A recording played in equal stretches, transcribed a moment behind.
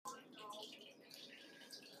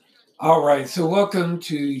All right, so welcome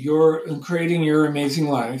to your Creating Your Amazing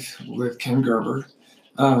Life with Ken Gerber.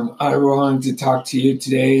 I wanted to talk to you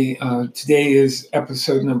today. Today is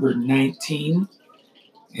episode number 19,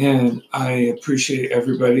 and I appreciate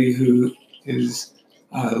everybody who is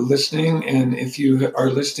listening. And if you are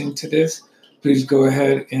listening to this, please go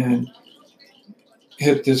ahead and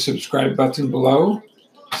hit the subscribe button below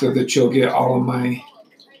so that you'll get all of my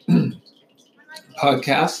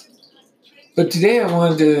podcasts. But today I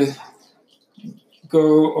wanted to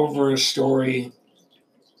go over a story.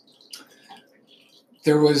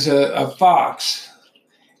 There was a fox,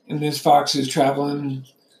 and this fox is traveling,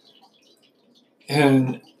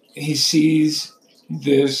 and he sees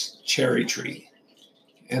this cherry tree.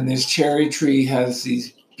 And this cherry tree has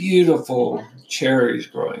these beautiful cherries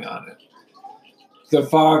growing on it. The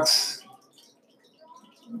fox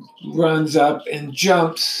runs up and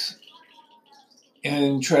jumps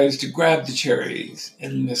and tries to grab the cherries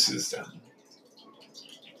and misses them.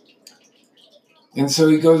 And so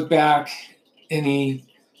he goes back and he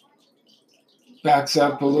backs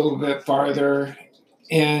up a little bit farther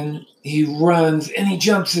and he runs and he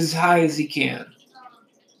jumps as high as he can,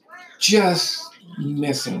 just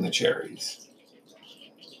missing the cherries.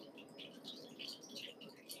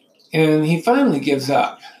 And he finally gives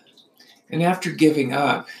up. And after giving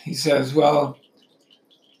up, he says, well,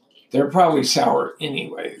 they're probably sour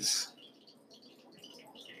anyways.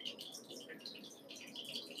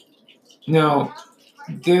 Now,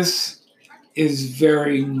 this is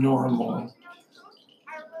very normal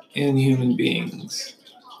in human beings.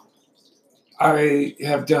 I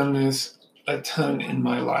have done this a ton in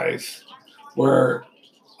my life where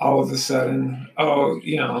all of a sudden,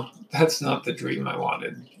 that's not the dream I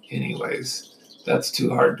wanted anyways. That's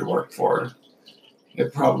too hard to work for.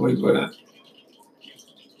 It probably wouldn't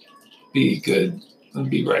be good and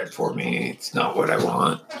be right for me. It's not what I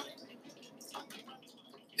want.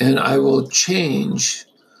 And I will change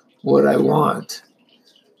what I want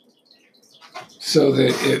so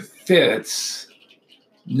that it fits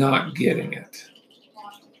not getting it.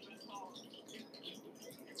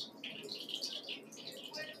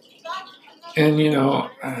 And,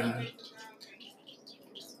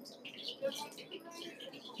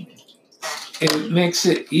 it makes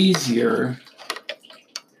it easier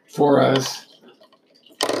for us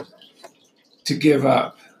to give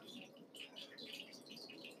up.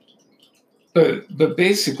 But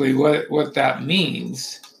basically what that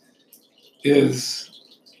means is,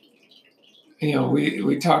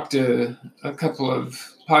 we talked a couple of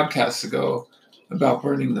podcasts ago about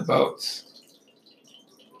burning the boats.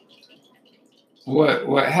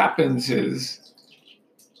 What happens is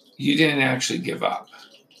you didn't actually give up.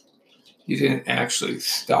 You didn't actually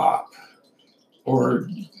stop or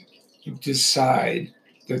decide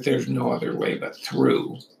that there's no other way but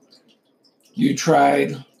through. You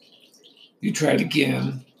tried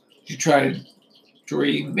again. You tried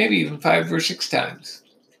 3, maybe even 5 or 6 times.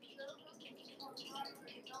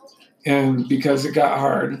 And because it got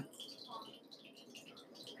hard,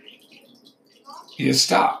 you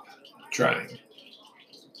stop trying.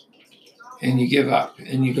 And you give up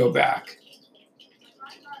and you go back.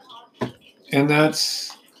 And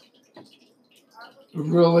that's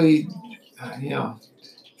really,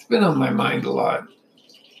 it's been on my mind a lot.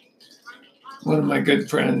 One of my good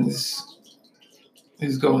friends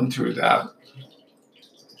is going through that.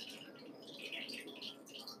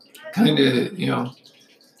 Kind of,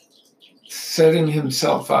 setting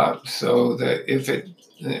himself up so that if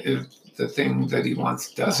the thing that he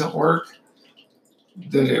wants doesn't work,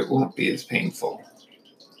 that it won't be as painful.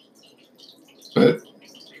 But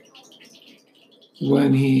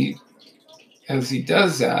as he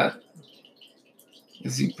does that,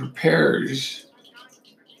 as he prepares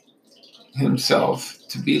himself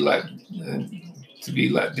to be let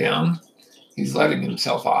down, he's letting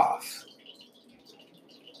himself off.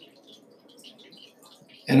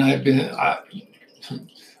 And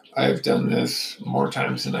I've done this more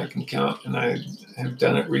times than I can count, and I have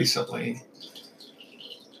done it recently.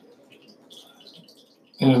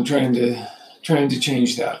 And I'm trying to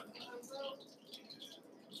change that.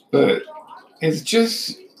 But it's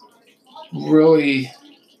just really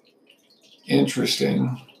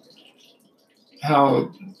interesting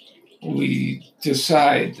how we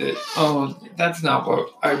decide that, that's not what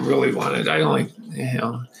I really wanted. I only,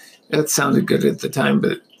 that sounded good at the time,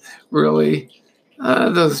 but really,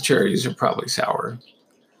 those cherries are probably sour.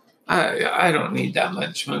 I don't need that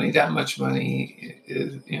much money. That much money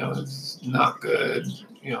is not good.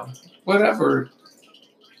 Whatever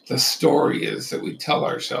the story is that we tell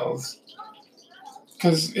ourselves,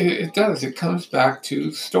 because it does. It comes back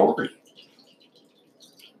to story.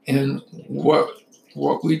 and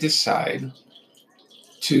what we decide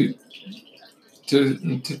to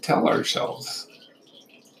tell ourselves.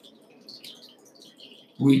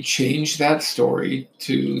 We change that story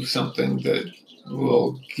to something that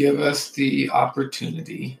will give us the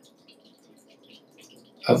opportunity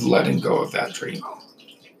of letting go of that dream.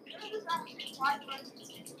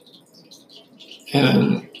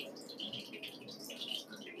 And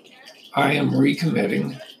I am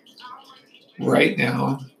recommitting right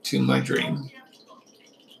now to my dream.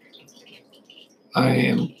 I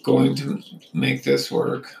am going to make this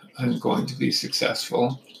work. I'm going to be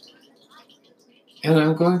successful. And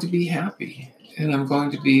I'm going to be happy. And I'm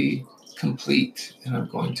going to be complete. And I'm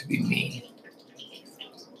going to be me.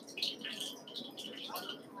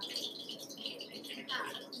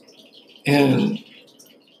 And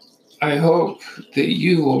I hope that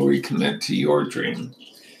you will recommit to your dream.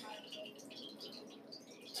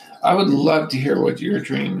 I would love to hear what your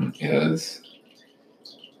dream is.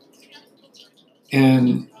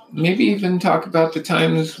 And maybe even talk about the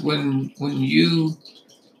times when you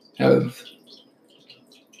have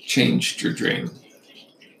changed your dream.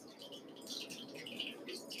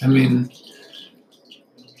 I mean,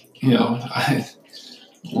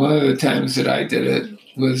 one of the times that I did it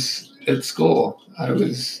was at school. I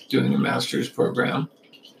was doing a master's program,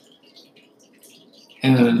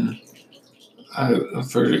 and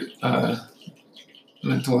for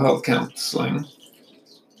mental health counseling,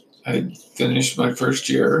 I finished my first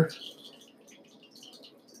year,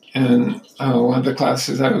 and one of the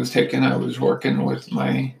classes I was taking, I was working with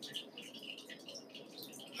my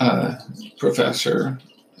professor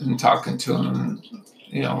and talking to him,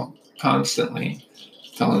 constantly,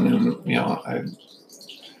 telling him,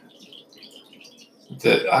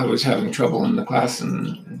 that I was having trouble in the class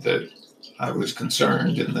and that I was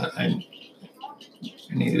concerned and that I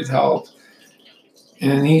needed help.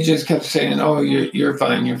 And he just kept saying, "Oh, you're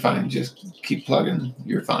fine, you're fine. Just keep plugging,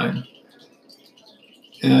 you're fine."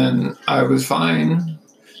 And I was fine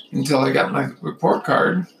until I got my report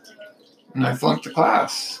card and I flunked the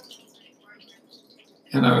class.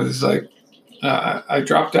 And I was like, I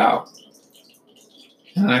dropped out.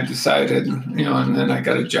 And I decided, and then I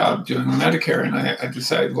got a job doing Medicare, and I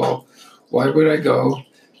decided, well, why would I go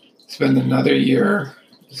spend another year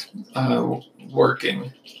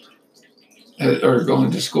working or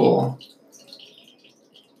going to school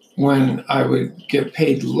when I would get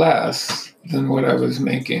paid less than what I was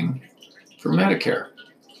making for Medicare?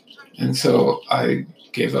 And so I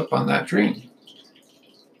gave up on that dream.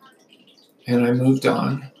 And I moved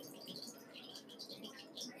on.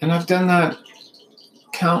 And I've done that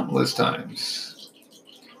countless times.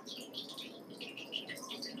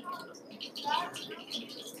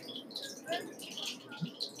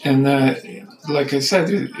 And that, like I said,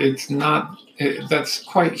 it's not, that's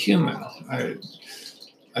quite human.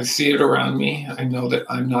 I see it around me. I know that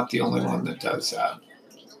I'm not the only one that does that.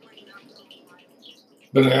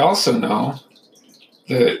 But I also know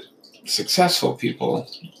that successful people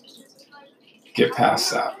get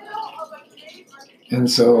past that. And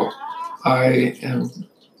so I am,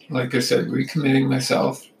 like I said, recommitting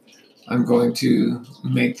myself. I'm going to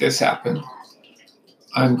make this happen.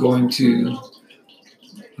 I'm going to,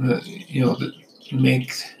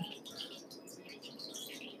 make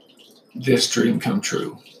this dream come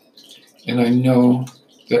true. And I know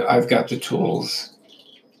that I've got the tools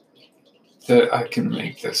that I can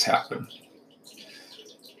make this happen.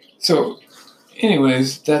 So,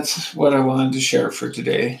 anyways, that's what I wanted to share for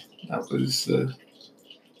today. That was the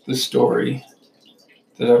story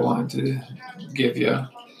that I wanted to give you.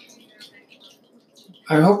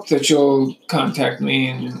 I hope that you'll contact me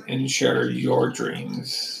and share your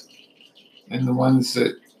dreams and the ones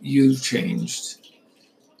that you've changed.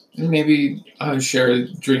 And maybe share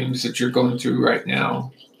dreams that you're going through right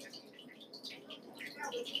now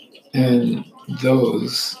and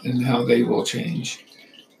those and how they will change.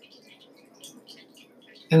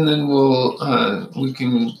 And then we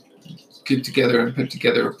can get together and put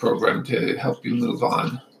together a program to help you move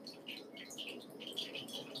on.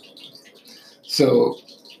 So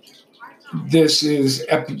this is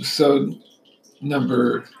episode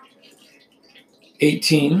number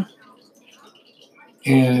 18,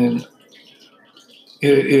 and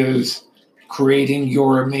it is creating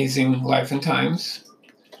your amazing life and times.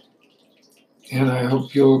 And I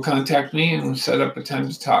hope you'll contact me and set up a time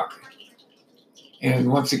to talk. And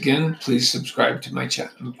once again, please subscribe to my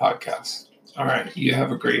podcast. All right, you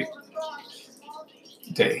have a great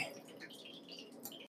day.